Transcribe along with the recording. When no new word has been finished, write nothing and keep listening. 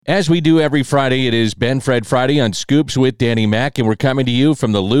As we do every Friday, it is Ben Fred Friday on Scoops with Danny Mac, and we're coming to you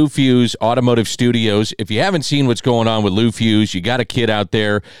from the Lou Fuse Automotive Studios. If you haven't seen what's going on with Lou Fuse, you got a kid out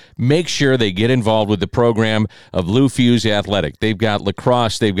there, make sure they get involved with the program of Lou Fuse Athletic. They've got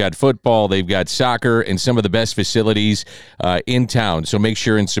lacrosse, they've got football, they've got soccer, and some of the best facilities in town. So make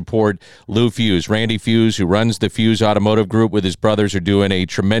sure and support Lou Fuse. Randy Fuse, who runs the Fuse Automotive Group with his brothers, are doing a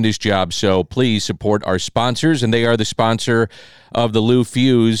tremendous job. So please support our sponsors, and they are the sponsor of the Lou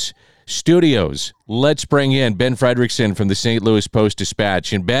Fuse Studios. Let's bring in Ben Frederickson from the St. Louis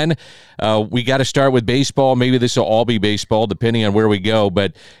Post-Dispatch. And Ben, we got to start with baseball. Maybe this will all be baseball, depending on where we go.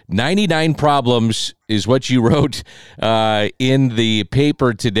 But 99 problems is what you wrote in the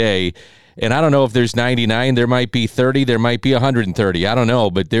paper today. And I don't know if there's 99. There might be 30. There might be 130. I don't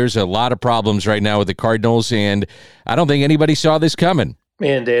know. But there's a lot of problems right now with the Cardinals. And I don't think anybody saw this coming.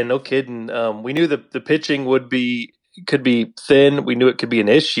 Man, Dan, no kidding. We knew the pitching could be thin. We knew it could be an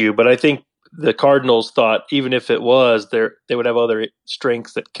issue, but I think the Cardinals thought even if it was, they would have other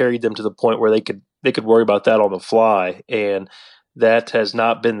strengths that carried them to the point where they could worry about that on the fly, and that has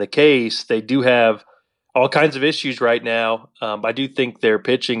not been the case. They do have all kinds of issues right now. I do think their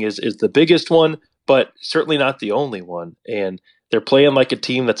pitching is the biggest one, but certainly not the only one. And they're playing like a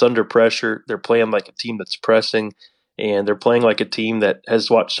team that's under pressure. They're playing like a team that's pressing, and they're playing like a team that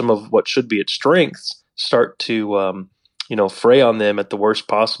has watched some of what should be its strengths start to fray on them at the worst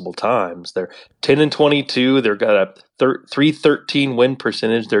possible times. They're 10-22. They've got a 313 win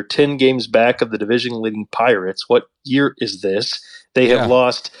percentage. They're 10 games back of the division leading Pirates. What year is this? They have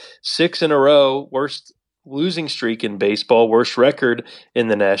lost 6 in a row, worst losing streak in baseball, worst record in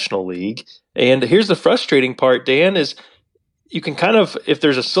the National League. And here's the frustrating part, Dan, is you can kind of, if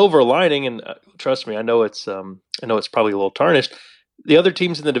there's a silver lining, and trust me, I know it's probably a little tarnished. The other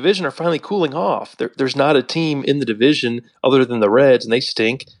teams in the division are finally cooling off. There's not a team in the division other than the Reds, and they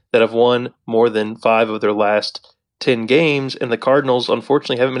stink, that have won more than 5 of their last 10 games. And the Cardinals,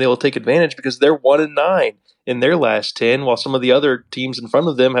 unfortunately, haven't been able to take advantage because they're 1-9 in their last 10, while some of the other teams in front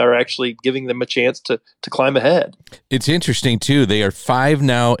of them are actually giving them a chance to climb ahead. It's interesting, too. They are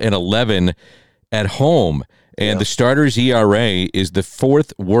 5-11 at home. And the starter's ERA is the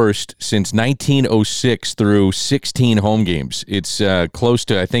 4th worst since 1906 through 16 home games. It's close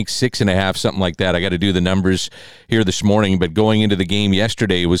to, I think, 6.5, something like that. I got to do the numbers here this morning, but going into the game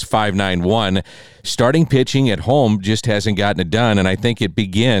yesterday, it was 5-9-1. Starting pitching at home just hasn't gotten it done, and I think it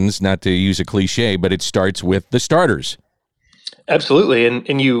begins, not to use a cliche, but it starts with the starters. Absolutely,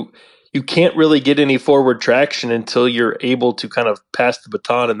 and you can't really get any forward traction until you're able to kind of pass the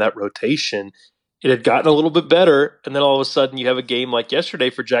baton in that rotation. It had gotten a little bit better, and then all of a sudden you have a game like yesterday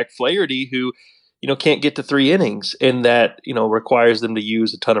for Jack Flaherty who, can't get to 3 innings, and that, requires them to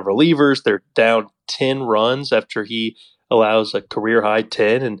use a ton of relievers. They're down 10 runs after he allows a career-high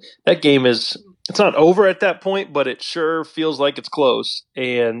 10, and that game it's not over at that point, but it sure feels like it's close,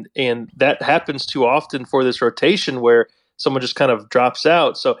 and that happens too often for this rotation where someone just kind of drops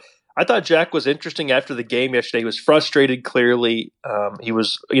out. So I thought Jack was interesting after the game yesterday. He was frustrated, clearly. He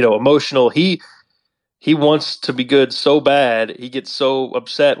was, emotional. He wants to be good so bad. He gets so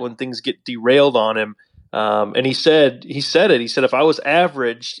upset when things get derailed on him. And he said it. He said, if I was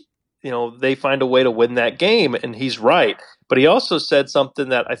average, they find a way to win that game. And he's right. But he also said something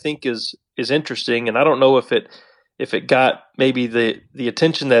that I think is interesting. And I don't know if it got maybe the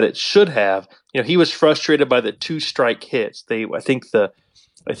attention that it should have. He was frustrated by the 2-strike hits.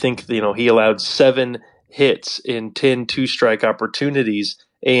 I think he allowed 7 hits in 10 2-strike opportunities.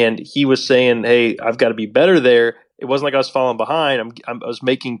 And he was saying, hey, I've got to be better there. It wasn't like I was falling behind. I was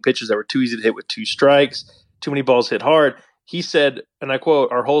making pitches that were too easy to hit with 2 strikes, too many balls hit hard. He said, and I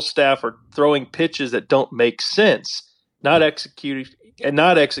quote, our whole staff are throwing pitches that don't make sense, not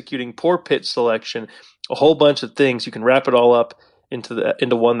executing poor pitch selection, a whole bunch of things. You can wrap it all up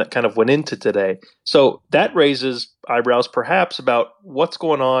into one that kind of went into today. So that raises eyebrows perhaps about what's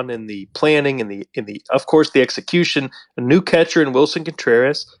going on in the planning and the of course the execution. A new catcher in Wilson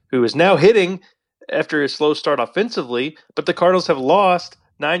Contreras, who is now hitting after a slow start offensively, but the Cardinals have lost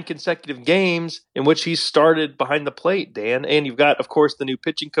 9 consecutive games in which he's started behind the plate, Dan. And you've got, of course, the new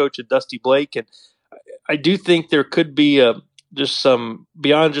pitching coach at Dusty Blake. And I do think there could be just some,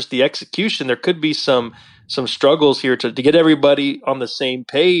 beyond just the execution, there could be some struggles here to get everybody on the same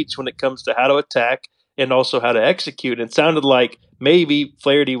page when it comes to how to attack and also how to execute. It sounded like maybe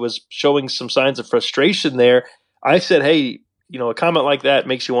Flaherty was showing some signs of frustration there. I said, hey, a comment like that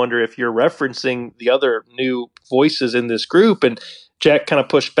makes you wonder if you're referencing the other new voices in this group. And Jack kind of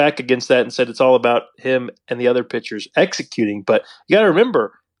pushed back against that and said it's all about him and the other pitchers executing. But you got to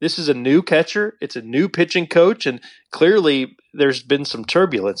remember, this is a new catcher. It's a new pitching coach, and clearly there's been some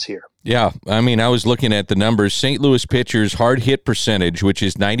turbulence here. Yeah, I mean, I was looking at the numbers. St. Louis pitchers' hard hit percentage, which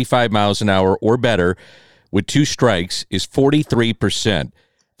is 95 miles an hour or better with 2 strikes, is 43%.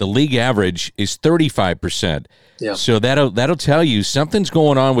 The league average is 35%. Yeah. So that'll tell you something's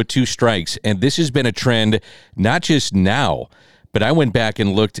going on with 2 strikes, and this has been a trend not just now, but I went back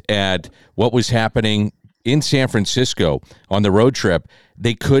and looked at what was happening in San Francisco on the road trip.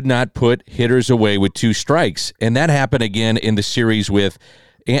 They could not put hitters away with 2 strikes, and that happened again in the series with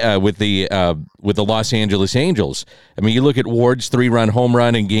the Los Angeles Angels. I mean, you look at Ward's 3-run home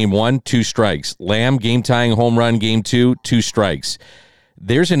run in Game 1, 2 strikes. Lamb game-tying home run Game 2, 2 strikes.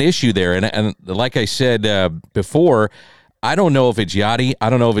 There's an issue there, and like I said before, I don't know if it's Yadi. I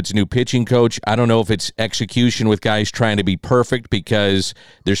don't know if it's a new pitching coach. I don't know if it's execution with guys trying to be perfect because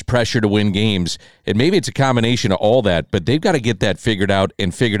there's pressure to win games. And maybe it's a combination of all that, but they've got to get that figured out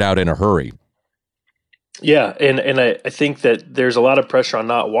in a hurry. Yeah, and I think that there's a lot of pressure on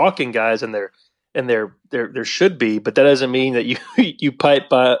not walking guys, and there should be, but that doesn't mean that you pipe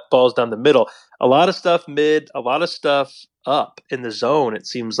balls down the middle. A lot of stuff mid, a lot of stuff up in the zone. It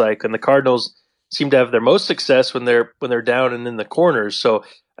seems like, and the Cardinals seem to have their most success when they're down and in the corners. So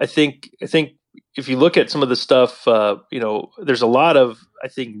I think if you look at some of the stuff, there's a lot of, I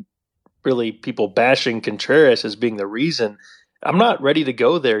think, really people bashing Contreras as being the reason. I'm not ready to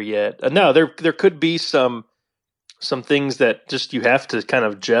go there yet. Now there could be some things that just you have to kind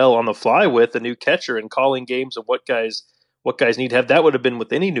of gel on the fly with a new catcher and calling games of what guys need to have. That would have been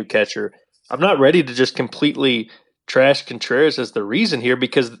with any new catcher. I'm not ready to just completely trash Contreras as the reason here,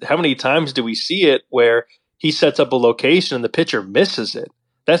 because how many times do we see it where he sets up a location and the pitcher misses it?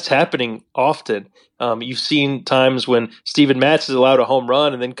 That's happening often. You've seen times when Steven Matz is allowed a home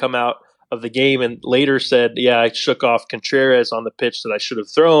run and then come out of the game and later said, yeah, I shook off Contreras on the pitch that I should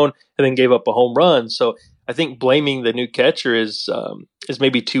have thrown, and then gave up a home run. So I think blaming the new catcher is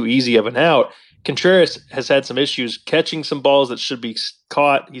maybe too easy of an out. Contreras has had some issues catching some balls that should be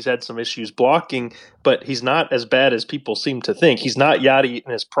caught. He's had some issues blocking, but he's not as bad as people seem to think. He's not Yadi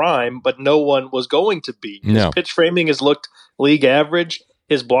in his prime, but no one was going to be. No. His pitch framing has looked league average.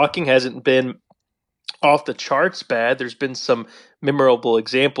 His blocking hasn't been off the charts bad. There's been some memorable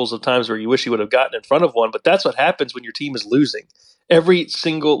examples of times where you wish he would have gotten in front of one, but that's what happens when your team is losing. Every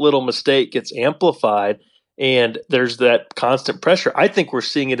single little mistake gets amplified, and there's that constant pressure. I think we're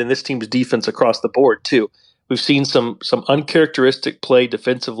seeing it in this team's defense across the board too. We've seen some uncharacteristic play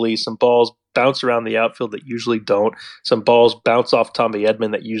defensively, some balls bounce around the outfield that usually don't, some balls bounce off Tommy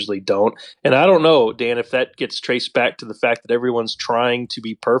Edman that usually don't. And I don't know, Dan, if that gets traced back to the fact that everyone's trying to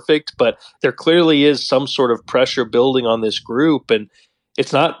be perfect, but there clearly is some sort of pressure building on this group, and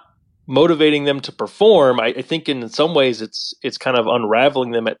it's not motivating them to perform. I think in some ways it's kind of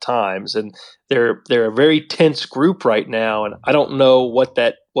unraveling them at times, and they're a very tense group right now, and I don't know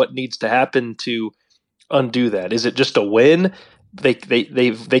what needs to happen to undo that. Is it just a win? They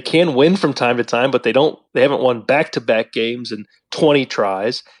can win from time to time, but they haven't won back-to-back games in 20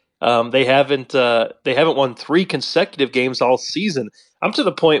 tries. They haven't won 3 consecutive games all season. I'm to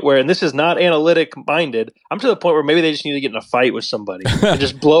the point where, and this is not analytic minded, I'm to the point where maybe they just need to get in a fight with somebody and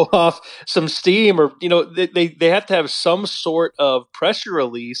just blow off some steam, or they have to have some sort of pressure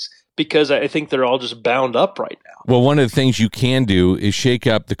release, because I think they're all just bound up right now. Well, one of the things you can do is shake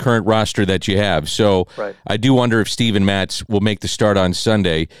up the current roster that you have. So right. I do wonder if Steven Matz will make the start on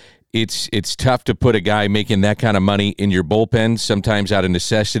Sunday. It's tough to put a guy making that kind of money in your bullpen. Sometimes out of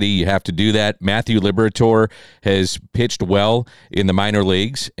necessity, you have to do that. Matthew Liberatore has pitched well in the minor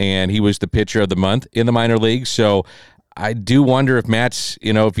leagues, and he was the pitcher of the month in the minor leagues. So I do wonder if Matt's,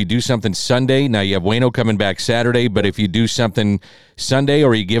 if you do something Sunday, now you have Waino coming back Saturday, but if you do something Sunday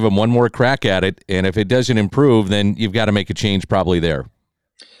or you give him one more crack at it, and if it doesn't improve, then you've got to make a change probably there.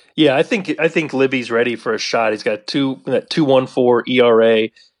 Yeah, I think Libby's ready for a shot. He's got 2.14 ERA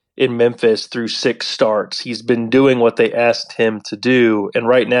in Memphis through 6 starts. He's been doing what they asked him to do, and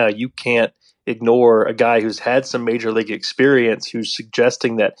right now you can't ignore a guy who's had some major league experience who's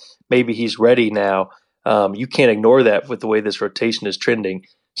suggesting that maybe he's ready now. You can't ignore that with the way this rotation is trending.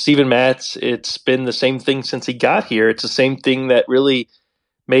 Steven Matz, it's been the same thing since he got here. It's the same thing that really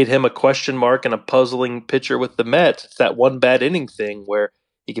made him a question mark and a puzzling pitcher with the Mets. It's that one bad inning thing where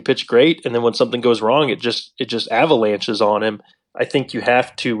he can pitch great, and then when something goes wrong, it just avalanches on him. I think you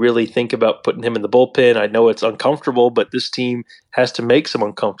have to really think about putting him in the bullpen. I know it's uncomfortable, but this team has to make some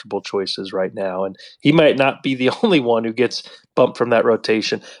uncomfortable choices right now, and he might not be the only one who gets bumped from that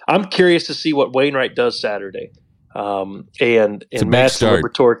rotation. I'm curious to see what Wainwright does Saturday. And Matz and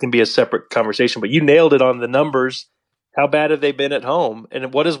Liberatore can be a separate conversation, but you nailed it on the numbers. How bad have they been at home?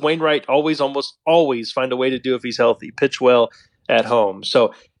 And what does Wainwright almost always find a way to do if he's healthy? Pitch well at home.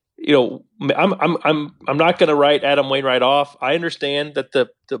 So, I'm not going to write Adam Wainwright off. I understand that the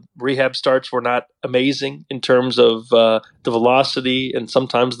rehab starts were not amazing in terms of the velocity and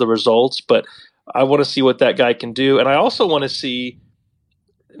sometimes the results, but I want to see what that guy can do, and I also want to see.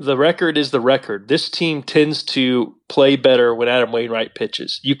 The record is the record. This team tends to play better when Adam Wainwright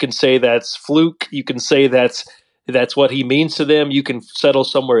pitches. You can say that's fluke. You can say that's what he means to them. You can settle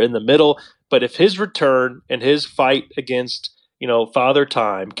somewhere in the middle. But if his return and his fight against Father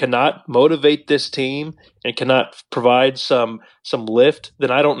Time cannot motivate this team and cannot provide some lift,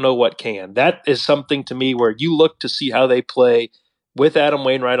 then I don't know what can. That is something to me where you look to see how they play with Adam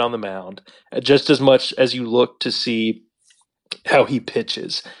Wainwright on the mound, just as much as you look to see how he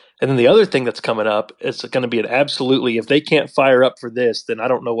pitches. And then the other thing that's coming up, it's going to be an absolutely, if they can't fire up for this, then I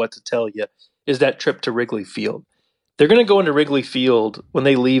don't know what to tell you, is that trip to Wrigley Field. They're going to go into Wrigley Field when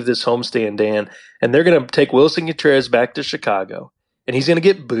they leave this homestand, Dan, and they're going to take Wilson Contreras back to Chicago, and he's going to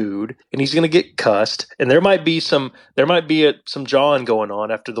get booed, and he's going to get cussed, and there might be some jawing going on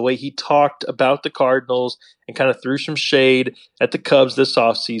after the way he talked about the Cardinals and kind of threw some shade at the Cubs this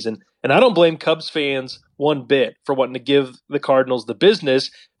offseason. And I don't blame Cubs fans one bit for wanting to give the Cardinals the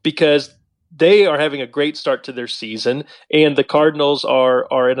business because they are having a great start to their season, and the Cardinals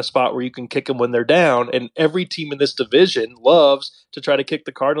are in a spot where you can kick them when they're down. And every team in this division loves to try to kick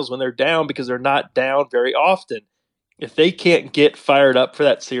the Cardinals when they're down because they're not down very often. If they can't get fired up for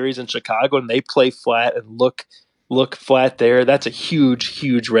that series in Chicago and they play flat and look flat there, that's a huge,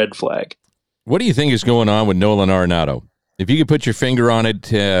 huge red flag. What do you think is going on with Nolan Arenado? If you could put your finger on it,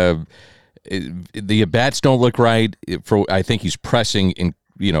 the at-bats don't look right. I think he's pressing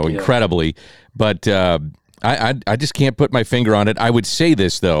incredibly, but I just can't put my finger on it. I would say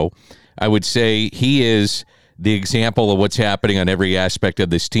this, though. I would say he is the example of what's happening on every aspect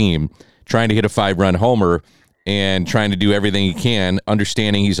of this team, trying to hit a 5-run homer and trying to do everything he can,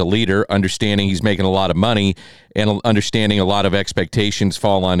 understanding he's a leader, understanding he's making a lot of money, and understanding a lot of expectations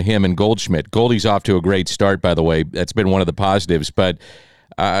fall on him and Goldschmidt. Goldie's off to a great start, by the way. That's been one of the positives, but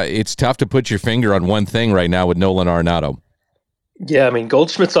it's tough to put your finger on one thing right now with Nolan Arenado. Yeah, I mean,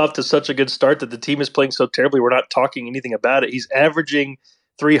 Goldschmidt's off to such a good start that the team is playing so terribly, we're not talking anything about it. He's averaging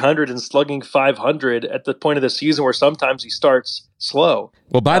 300 and slugging 500 at the point of the season where sometimes he starts slow.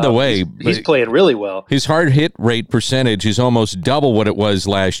 Well, by the way, he's playing really well. His hard hit rate percentage is almost double what it was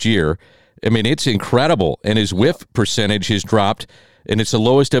last year. I mean, it's incredible. And his whiff percentage has dropped, and it's the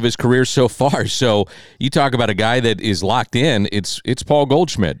lowest of his career so far. So you talk about a guy that is locked in, it's Paul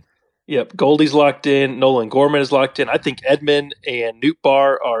Goldschmidt. Yep, Goldie's locked in. Nolan Gorman is locked in. I think Edman and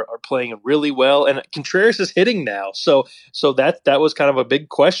Nootbaar are playing really well, and Contreras is hitting now. So that was kind of a big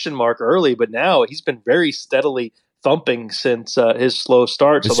question mark early, but now he's been very steadily thumping since his slow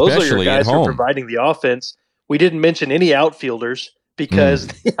start. So especially those are your guys who are providing the offense. We didn't mention any outfielders because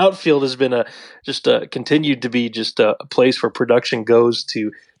the outfield has been continued to be just a place where production goes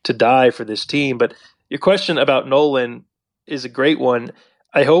to die for this team. But your question about Nolan is a great one.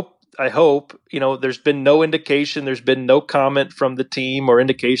 I hope, there's been no indication, there's been no comment from the team or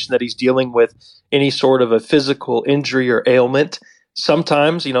indication that he's dealing with any sort of a physical injury or ailment.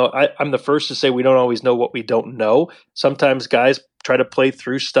 Sometimes, I'm the first to say we don't always know what we don't know. Sometimes guys try to play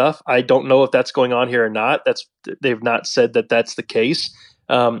through stuff. I don't know if that's going on here or not. They've not said that that's the case.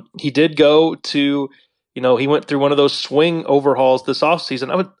 He did go to, he went through one of those swing overhauls this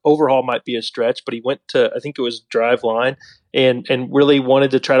offseason. Overhaul might be a stretch, but he went to, I think it was Driveline, and really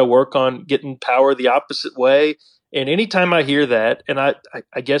wanted to try to work on getting power the opposite way. And anytime I hear that, and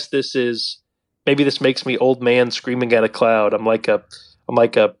I guess maybe this makes me old man screaming at a cloud. I'm like a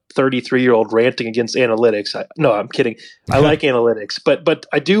 33-year-old ranting against analytics. No, I'm kidding. I like analytics, but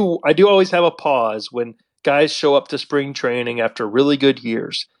I do always have a pause when guys show up to spring training after really good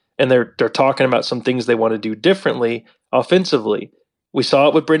years and they're talking about some things they want to do differently offensively. We saw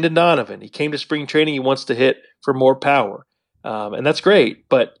it with Brendan Donovan. He came to spring training. He wants to hit for more power. And that's great,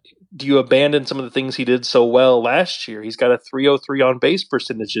 but do you abandon some of the things he did so well last year? He's got a 303 on base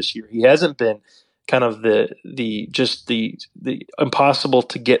percentage this year. He hasn't been kind of the impossible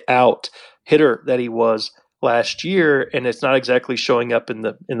to get out hitter that he was last year, and it's not exactly showing up in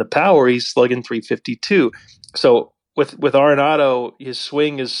the power. He's slugging 352. So with Arenado, his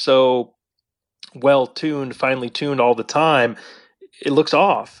swing is so well tuned, finely tuned all the time. It looks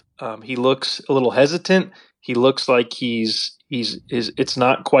off. He looks a little hesitant. He looks like it's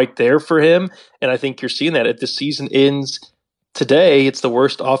not quite there for him, and I think you're seeing that. If the season ends today, it's the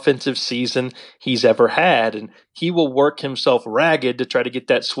worst offensive season he's ever had, and he will work himself ragged to try to get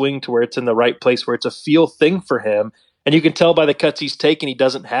that swing to where it's in the right place, where it's a feel thing for him. And you can tell by the cuts he's taken, he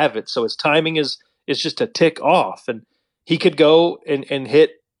doesn't have it. So his timing is just a tick off. And he could go and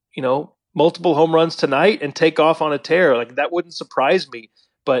hit, multiple home runs tonight and take off on a tear. Like, that wouldn't surprise me.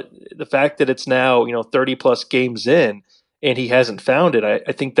 But the fact that it's now, 30 plus games in and he hasn't found it,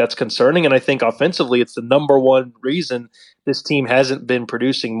 I think that's concerning. And I think offensively, it's the number one reason this team hasn't been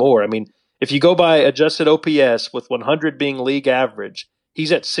producing more. I mean, if you go by adjusted OPS with 100 being league average,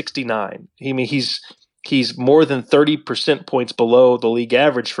 he's at 69. I mean, he's more than 30% points below the league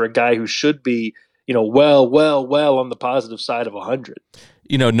average for a guy who should be, well on the positive side of 100.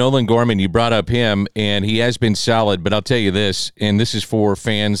 Nolan Gorman, you brought up him, and he has been solid, but I'll tell you this, and this is for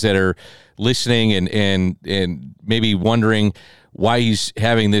fans that are listening and maybe wondering why he's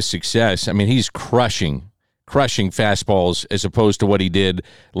having this success. I mean, he's crushing fastballs as opposed to what he did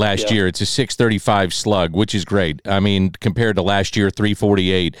last year. It's a 635 slug, which is great. I mean, compared to last year,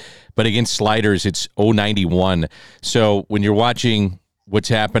 348. But against sliders, it's 091. So when you're watching what's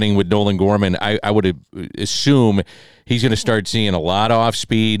happening with Nolan Gorman, I would assume he's going to start seeing a lot of off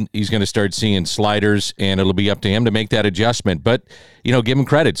speed. He's going to start seeing sliders, and it'll be up to him to make that adjustment. But, give him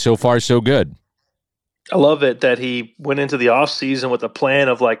credit. So far, so good. I love it that he went into the offseason with a plan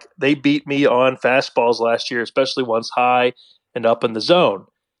of, like, they beat me on fastballs last year, especially ones high and up in the zone.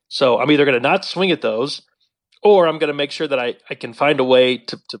 So I'm either going to not swing at those, or I'm going to make sure that I can find a way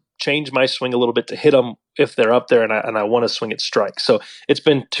to change my swing a little bit to hit them if they're up there and I want to swing at strikes. So it's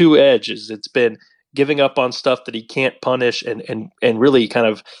been two edges. It's been giving up on stuff that he can't punish and really kind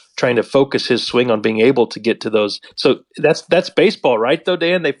of trying to focus his swing on being able to get to those. So that's baseball, right, though,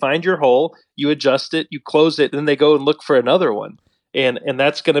 Dan? They find your hole, you adjust it, you close it, and then they go and look for another one. And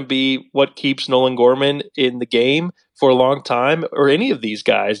that's going to be what keeps Nolan Gorman in the game for a long time, or any of these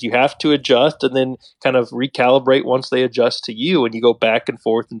guys. You have to adjust and then kind of recalibrate once they adjust to you, and you go back and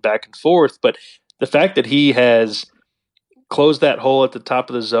forth and back and forth. But the fact that he has closed that hole at the top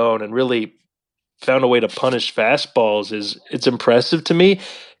of the zone and really found a way to punish fastballs it's impressive to me.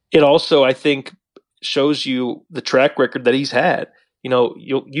 It also, I think, shows you the track record that he's had.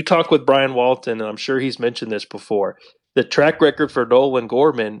 You talk with Brian Walton, and I'm sure he's mentioned this before. The track record for Nolan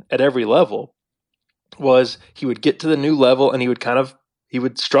Gorman at every level was he would get to the new level and he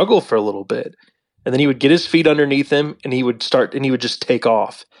would struggle for a little bit. And then he would get his feet underneath him and he would just take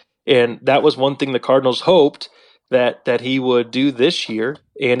off. And that was one thing the Cardinals hoped that he would do this year.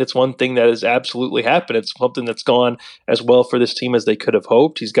 And it's one thing that has absolutely happened. It's something that's gone as well for this team as they could have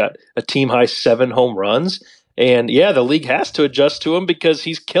hoped. He's got a team high 7 home runs. And the league has to adjust to him because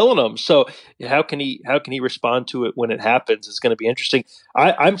he's killing them. So how can he respond to it when it happens? It's going to be interesting.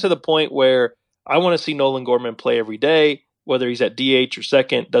 I'm to the point where I want to see Nolan Gorman play every day, whether he's at DH or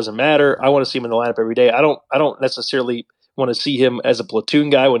second, doesn't matter. I want to see him in the lineup every day. I don't necessarily want to see him as a platoon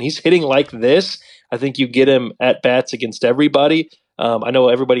guy. When he's hitting like this, I think you get him at bats against everybody. I know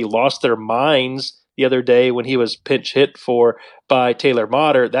everybody lost their minds the other day when he was pinch hit for by Taylor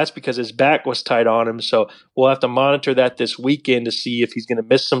Motter. That's because his back was tight on him. So we'll have to monitor that this weekend to see if he's going to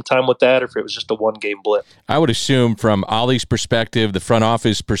miss some time with that or if it was just a one-game blip. I would assume from Ollie's perspective, the front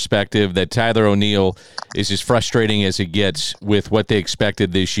office perspective, that Tyler O'Neill is as frustrating as it gets with what they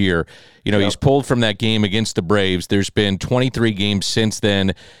expected this year. He's pulled from that game against the Braves. There's been 23 games since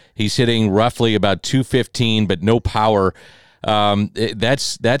then. He's hitting roughly about 215, but no power.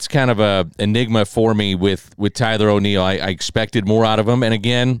 That's kind of a enigma for me with Tyler O'Neill. I expected more out of him, and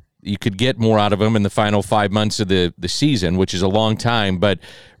again, you could get more out of him in the final 5 months of the season, which is a long time, but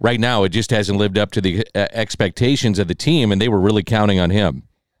right now it just hasn't lived up to the expectations of the team, and they were really counting on him.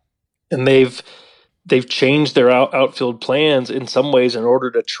 And they've changed their outfield plans in some ways in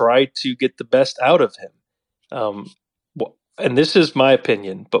order to try to get the best out of him. And this is my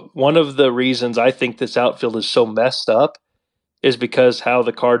opinion, but one of the reasons I think this outfield is so messed up is because how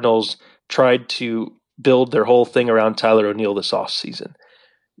the Cardinals tried to build their whole thing around Tyler O'Neill this offseason.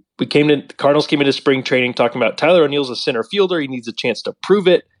 The Cardinals came into spring training talking about Tyler O'Neill's a center fielder. He needs a chance to prove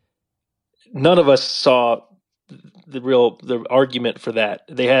it. None of us saw the argument for that.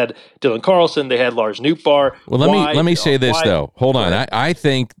 They had Dylan Carlson. They had Lars Nootbaar. Well, let me say this, though. Hold on. I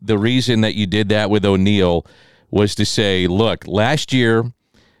think the reason that you did that with O'Neill was to say, look, last year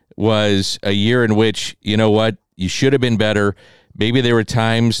was a year in which, you know what, you should have been better. Maybe there were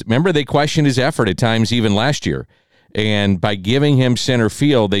times, remember, they questioned his effort at times even last year. And by giving him center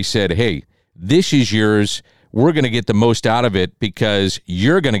field, they said, hey, this is yours. We're going to get the most out of it because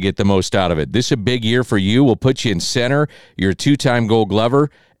you're going to get the most out of it. This is a big year for you. We'll put you in center. You're a 2-time Gold Glover,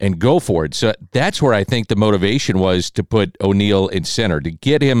 and go for it. So that's where I think the motivation was to put O'Neill in center, to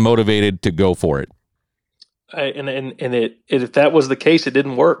get him motivated to go for it. And if that was the case, it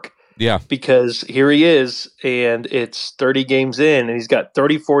didn't work. Yeah. because here he is, and it's 30 games in, and he's got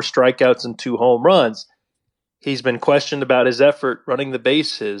 34 strikeouts and 2 home runs. He's been questioned about his effort running the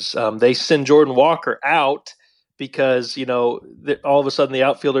bases. They send Jordan Walker out because, all of a sudden the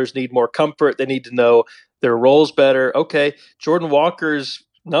outfielders need more comfort. They need to know their roles better. Okay, Jordan Walker's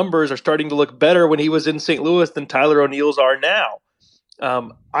numbers are starting to look better when he was in St. Louis than Tyler O'Neill's are now.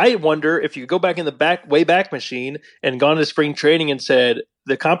 I wonder if you could go back in the way back machine and gone to spring training and said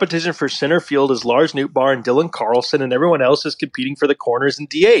the competition for center field is Lars Nootbaar and Dylan Carlson, and everyone else is competing for the corners and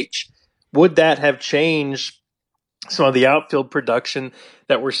DH. Would that have changed some of the outfield production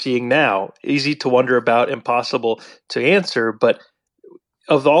that we're seeing now? Easy to wonder about, impossible to answer. But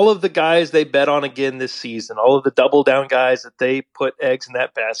of all of the guys they bet on again this season, all of the double down guys that they put eggs in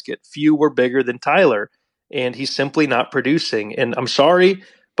that basket, few were bigger than Tyler. And he's simply not producing. And I'm sorry,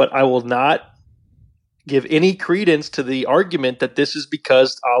 but I will not give any credence to the argument that this is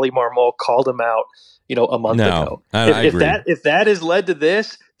because Oli Marmol called him out, a month ago. I agree. If that has led to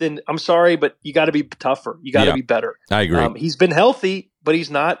this, then I'm sorry, but you got to be tougher. You got to be better. I agree. He's been healthy, but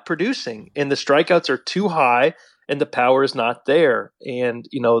he's not producing, and the strikeouts are too high, and the power is not there. And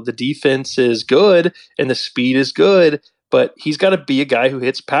the defense is good, and the speed is good. But he's got to be a guy who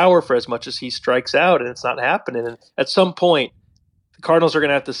hits power for as much as he strikes out, and it's not happening. And at some point, the Cardinals are going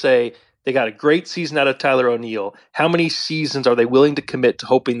to have to say they got a great season out of Tyler O'Neill. How many seasons are they willing to commit to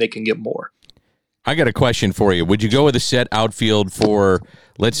hoping they can get more? I got a question for you. Would you go with a set outfield for,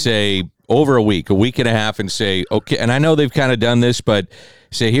 let's say, over a week and a half, and say, okay, and I know they've kind of done this, but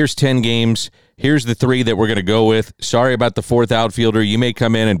say, here's 10 games. Here's the 3 that we're going to go with. Sorry about the 4th outfielder. You may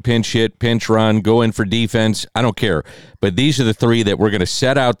come in and pinch hit, pinch run, go in for defense. I don't care. But these are the 3 that we're going to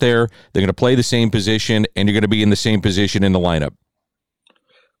set out there. They're going to play the same position, and you're going to be in the same position in the lineup.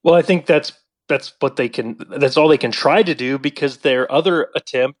 Well, I think that's what they can. That's all they can try to do, because their other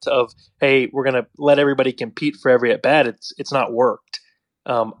attempt of, hey, we're going to let everybody compete for every at bat, it's not worked.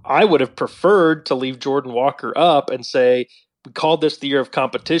 I would have preferred to leave Jordan Walker up and say, we called this the year of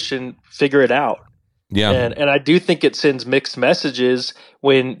competition, figure it out. Yeah. And I do think it sends mixed messages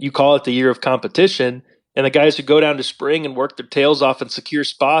when you call it the year of competition, and the guys who go down to spring and work their tails off and secure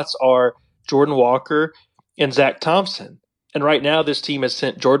spots are Jordan Walker and Zach Thompson. And right now this team has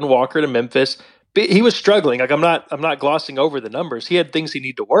sent Jordan Walker to Memphis. He was struggling. Like, I'm not glossing over the numbers. He had things he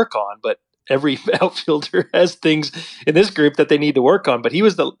needed to work on, but every outfielder has things in this group that they need to work on. But he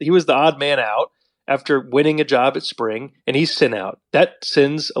was the odd man out after winning a job at spring, and he's sent out. That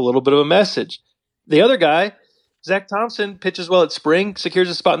sends a little bit of a message. The other guy, Zach Thompson, pitches well at spring, secures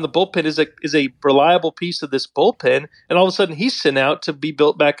a spot in the bullpen, is a reliable piece of this bullpen, and all of a sudden he's sent out to be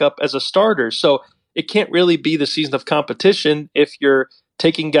built back up as a starter. So it can't really be the season of competition if you're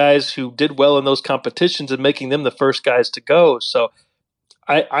taking guys who did well in those competitions and making them the first guys to go. So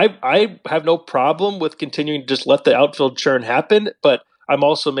I have no problem with continuing to just let the outfield churn happen, but I'm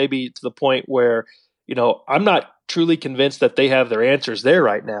also maybe to the point where, I'm not truly convinced that they have their answers there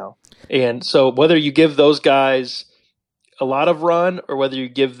right now. And so whether you give those guys a lot of run or whether you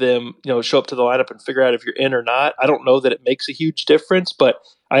give them, show up to the lineup and figure out if you're in or not, I don't know that it makes a huge difference, but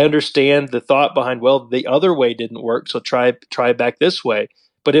I understand the thought behind, well, the other way didn't work, so try back this way.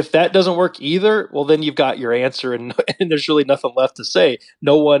 But if that doesn't work either, well, then you've got your answer, and there's really nothing left to say.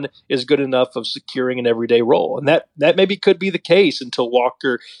 No one is good enough of securing an everyday role, and that maybe could be the case until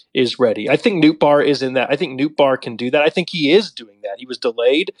Walker is ready. I think Nootbaar is in that. I think Nootbaar can do that. I think he is doing that. He was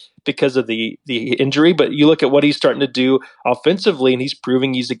delayed because of the injury, but you look at what he's starting to do offensively, and he's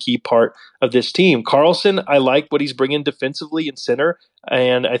proving he's a key part of this team. Carlson, I like what he's bringing defensively in center,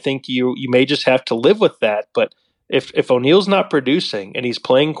 and I think you may just have to live with that, but if O'Neill's not producing and he's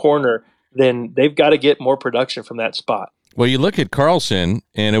playing corner, then they've got to get more production from that spot. Well, you look at Carlson,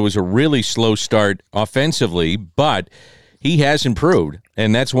 and it was a really slow start offensively, but he has improved,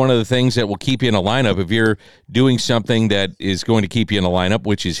 and that's one of the things that will keep you in a lineup if you're doing something that is going to keep you in a lineup,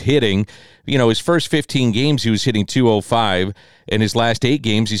 which is hitting. His first 15 games, he was hitting 205, and his last 8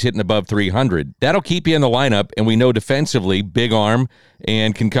 games, he's hitting above 300. That'll keep you in the lineup, and we know defensively, big arm,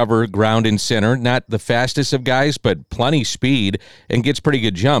 and can cover ground and center. Not the fastest of guys, but plenty speed, and gets pretty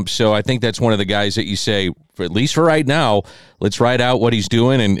good jumps. So I think that's one of the guys that you say, at least for right now, let's ride out what he's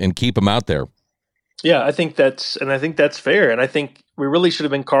doing and keep him out there. Yeah, I think that's fair, and I think we really should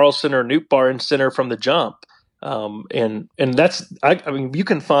have been Carlson or Nootbaar in center from the jump. And that's I mean, you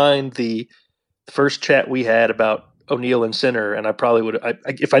can find the first chat we had about O'Neill in center, and I probably would.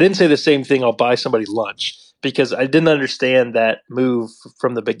 If I didn't say the same thing, I'll buy somebody lunch, because I didn't understand that move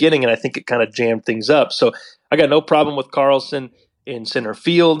from the beginning, and I think it kind of jammed things up. So I got no problem with Carlson in center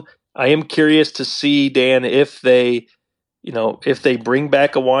field. I am curious to see, Dan, if they if they bring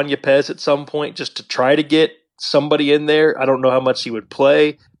back a Juan Yepez at some point just to try to get somebody in there, I don't know how much he would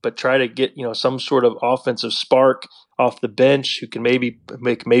play, but try to get, some sort of offensive spark off the bench who can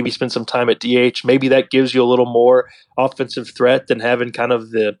maybe spend some time at DH. Maybe that gives you a little more offensive threat than having kind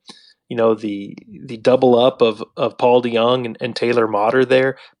of the double up of Paul DeJong and Taylor Motter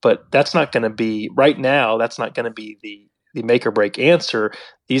there. But that's not going to be right now. That's not going to be the make or break answer.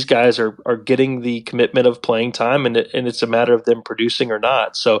 These guys are getting the commitment of playing time, and it's a matter of them producing or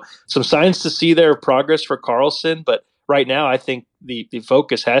not. So some signs to see there of progress for Carlson, but right now I think the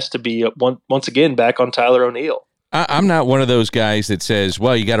focus has to be once again back on Tyler O'Neill. I'm not one of those guys that says,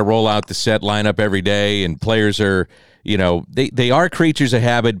 well, you got to roll out the set lineup every day, and players are, they are creatures of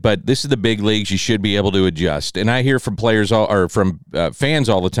habit, but this is the big leagues. You should be able to adjust. And I hear from players from fans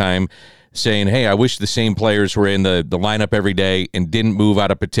all the time saying, hey, I wish the same players were in the lineup every day and didn't move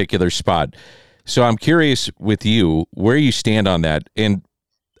out a particular spot. So I'm curious with you, where you stand on that. And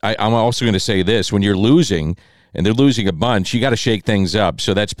I'm also going to say this, when you're losing, and they're losing a bunch, you got to shake things up.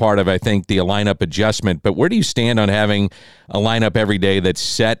 So that's part of, I think, the lineup adjustment. But where do you stand on having a lineup every day that's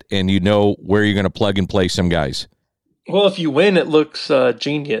set and you know where you're going to plug and play some guys? Well, if you win, it looks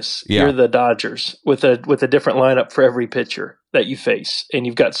genius. Yeah. You're the Dodgers with a different lineup for every pitcher that you face, and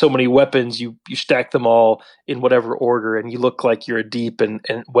you've got so many weapons. You stack them all in whatever order, and you look like you're a deep and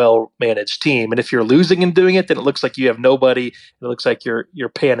well managed team. And if you're losing and doing it, then it looks like you have nobody. It looks like you're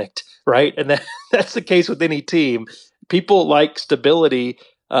panicked, right? And that's the case with any team. People like stability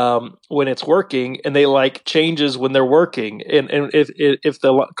when it's working, and they like changes when they're working. And if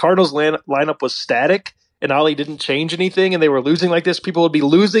the Cardinals lineup was static and Ollie didn't change anything and they were losing like this, people would be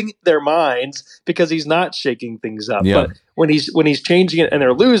losing their minds because he's not shaking things up. Yeah. But when he's changing it and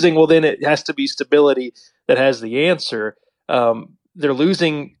they're losing, well, then it has to be stability that has the answer. They're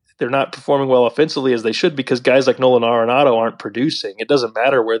losing. They're not performing well offensively as they should because guys like Nolan Arenado aren't producing. It doesn't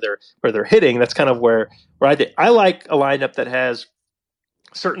matter where they're hitting. That's kind of where I think I like a lineup that has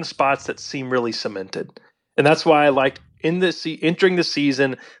certain spots that seem really cemented. And that's why I liked entering the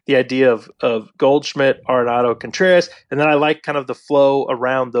season, the idea of Goldschmidt, Arenado, Contreras, and then I like kind of the flow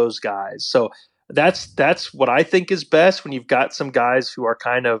around those guys. So that's what I think is best when you've got some guys who are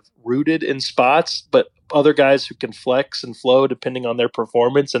kind of rooted in spots, but other guys who can flex and flow depending on their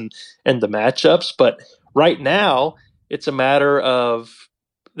performance and the matchups. But right now, it's a matter of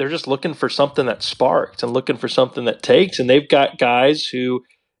they're just looking for something that sparks and looking for something that takes, and they've got guys who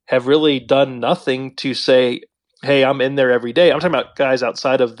have really done nothing to say, hey, I'm in there every day. I'm talking about guys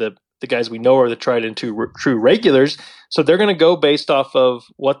outside of the guys we know are the tried and true regulars. So they're going to go based off of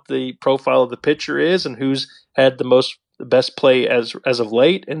what the profile of the pitcher is and who's had the best play as of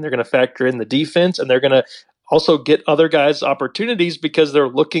late. And they're going to factor in the defense, and they're going to also get other guys opportunities because they're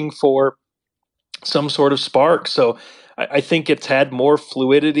looking for some sort of spark. So I think it's had more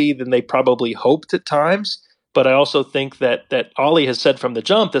fluidity than they probably hoped at times. But I also think that Ollie has said from the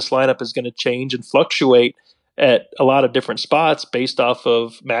jump, this lineup is going to change and fluctuate at a lot of different spots based off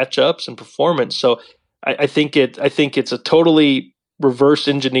of matchups and performance. So I think it's a totally reverse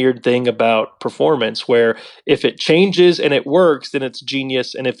engineered thing about performance, where if it changes and it works, then it's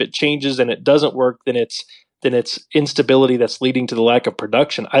genius. And if it changes and it doesn't work, then it's instability that's leading to the lack of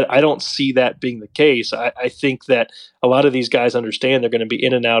production. I don't see that being the case. I think that a lot of these guys understand they're going to be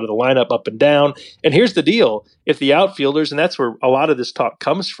in and out of the lineup, up and down. And here's the deal. If the outfielders, and that's where a lot of this talk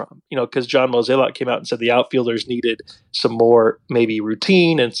comes from, because John Mozeliak came out and said the outfielders needed some more maybe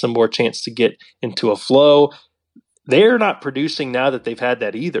routine and some more chance to get into a flow. They're not producing now that they've had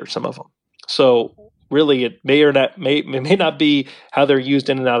that either, some of them. So really, it may not be how they're used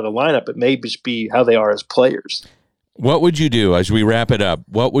in and out of the lineup. It may just be how they are as players. What would you do as we wrap it up?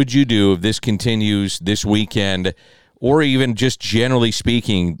 What would you do if this continues this weekend, or even just generally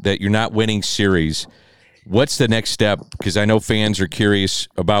speaking, that you're not winning series? What's the next step? Because I know fans are curious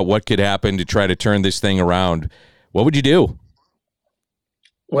about what could happen to try to turn this thing around. What would you do?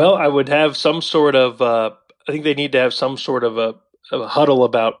 Well, I would have some sort of I think they need to have some sort of a huddle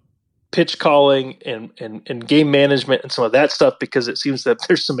about pitch calling and game management and some of that stuff, because it seems that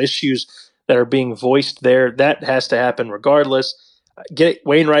there's some issues that are being voiced there. That has to happen regardless. Get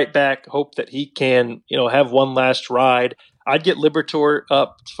Wainwright back. Hope that he can, have one last ride. I'd get Liberatore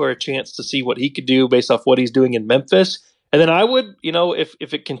up for a chance to see what he could do based off what he's doing in Memphis. And then I would,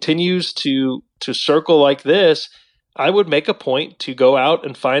 if it continues to circle like this, I would make a point to go out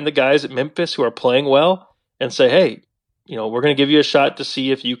and find the guys at Memphis who are playing well and say, hey, we're going to give you a shot to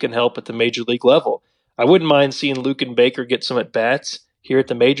see if you can help at the major league level. I wouldn't mind seeing Luken Baker get some at-bats here at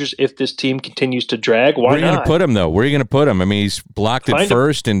the majors if this team continues to drag. Why not? Where are you going to put him, though? Where are you going to put him? I mean, he's blocked at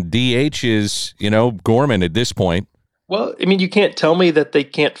first, and DH is, Gorman at this point. Well, I mean, you can't tell me that they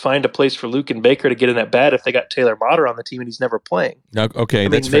can't find a place for Luke and Baker to get in at bat if they got Taylor Motter on the team and he's never playing. No, okay, I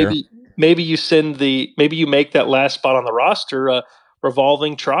mean, that's fair. Maybe you make that last spot on the roster a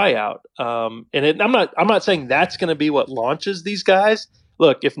revolving tryout. I'm not saying that's going to be what launches these guys.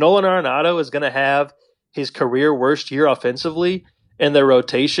 Look, if Nolan Arenado is going to have his career worst year offensively, and their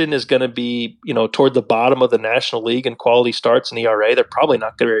rotation is going to be, toward the bottom of the National League in quality starts and ERA, they're probably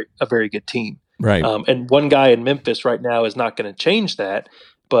not going to be a very good team. Right. And one guy in Memphis right now is not going to change that.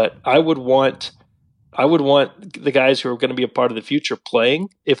 But I would want the guys who are going to be a part of the future playing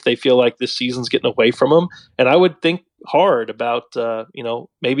if they feel like this season's getting away from them. And I would think hard about,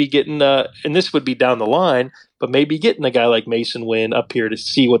 maybe getting, and this would be down the line, but maybe getting a guy like Mason Wynn up here to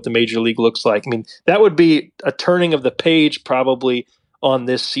see what the major league looks like. I mean, that would be a turning of the page probably on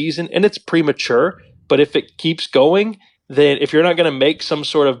this season, and it's premature. But if it keeps going, then if you're not going to make some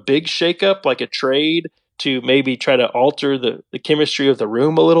sort of big shakeup, like a trade to maybe try to alter the chemistry of the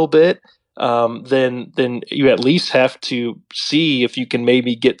room a little bit, then you at least have to see if you can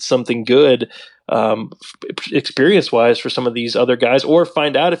maybe get something good experience-wise for some of these other guys, or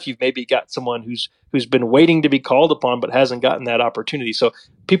find out if you've maybe got someone who's been waiting to be called upon but hasn't gotten that opportunity. So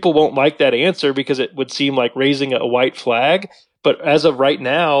people won't like that answer because it would seem like raising a white flag. But as of right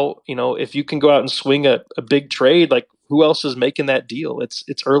now, if you can go out and swing a big trade, like who else is making that deal? It's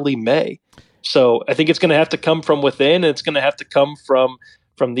early May. So I think it's going to have to come from within, and it's going to have to come from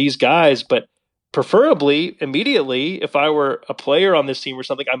these guys, but preferably immediately. If I were a player on this team or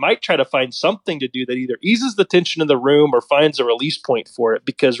something, I might try to find something to do that either eases the tension in the room or finds a release point for it,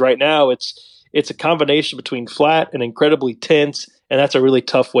 because right now it's a combination between flat and incredibly tense, and that's a really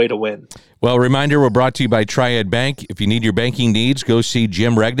tough way to win. Well, reminder, we're brought to you by Triad Bank. If you need your banking needs, go see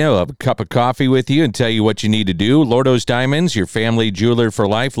Jim Regna. He'll have a cup of coffee with you and tell you what you need to do. Lordo's Diamonds, your family jeweler for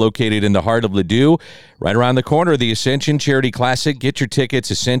life, located in the heart of Ladue, right around the corner of the Ascension Charity Classic. Get your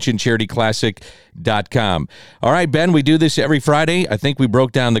tickets, ascensioncharityclassic.com. All right, Ben, we do this every Friday. I think we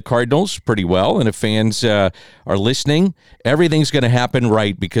broke down the Cardinals pretty well, and if fans are listening, everything's going to happen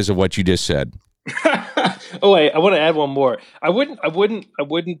right because of what you just said. Oh, wait, I want to add one more. I wouldn't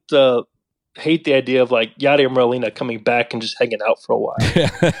hate the idea of like Yadier Molina coming back and just hanging out for a while.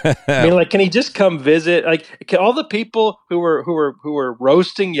 I mean, like, can he just come visit? Like, can all the people who were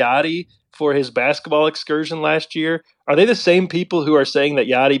roasting Yadi for his basketball excursion last year, are they the same people who are saying that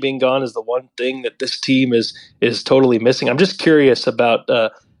Yadi being gone is the one thing that this team is totally missing? I'm just curious about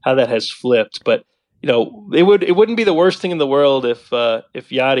how that has flipped, but it wouldn't be the worst thing in the world if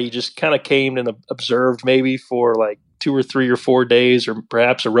Yadi just kind of came and observed maybe for like 2 or 3 or 4 days, or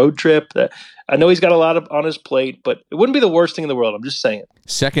perhaps a road trip. I know he's got a lot on his plate, but it wouldn't be the worst thing in the world. I'm just saying.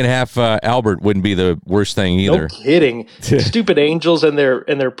 Second half, Albert wouldn't be the worst thing either. No kidding. Stupid Angels and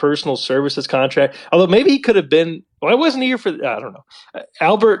their personal services contract. Although maybe he could have been. Well, I wasn't here for. I don't know.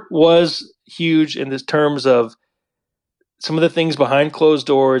 Albert was huge in this terms of some of the things behind closed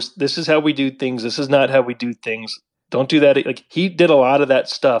doors. This is how we do things. This is not how we do things. Don't do that. Like, he did a lot of that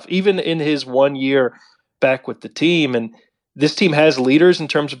stuff, even in his 1 year back with the team. And this team has leaders in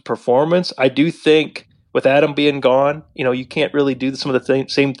terms of performance. I do think with Adam being gone, you can't really do some of the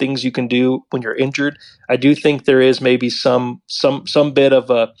same things you can do when you're injured. I do think there is maybe some bit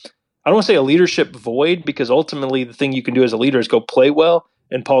of I don't want to say a leadership void, because ultimately the thing you can do as a leader is go play well.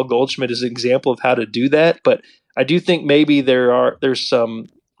 And Paul Goldschmidt is an example of how to do that. But I do think maybe there's some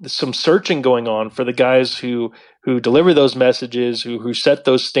searching going on for the guys who deliver those messages, who set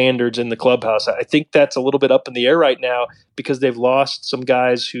those standards in the clubhouse. I think that's a little bit up in the air right now because they've lost some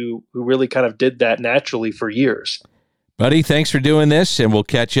guys who really kind of did that naturally for years. Buddy, thanks for doing this, and we'll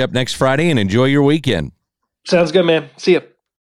catch you up next Friday, and enjoy your weekend. Sounds good, man. See ya.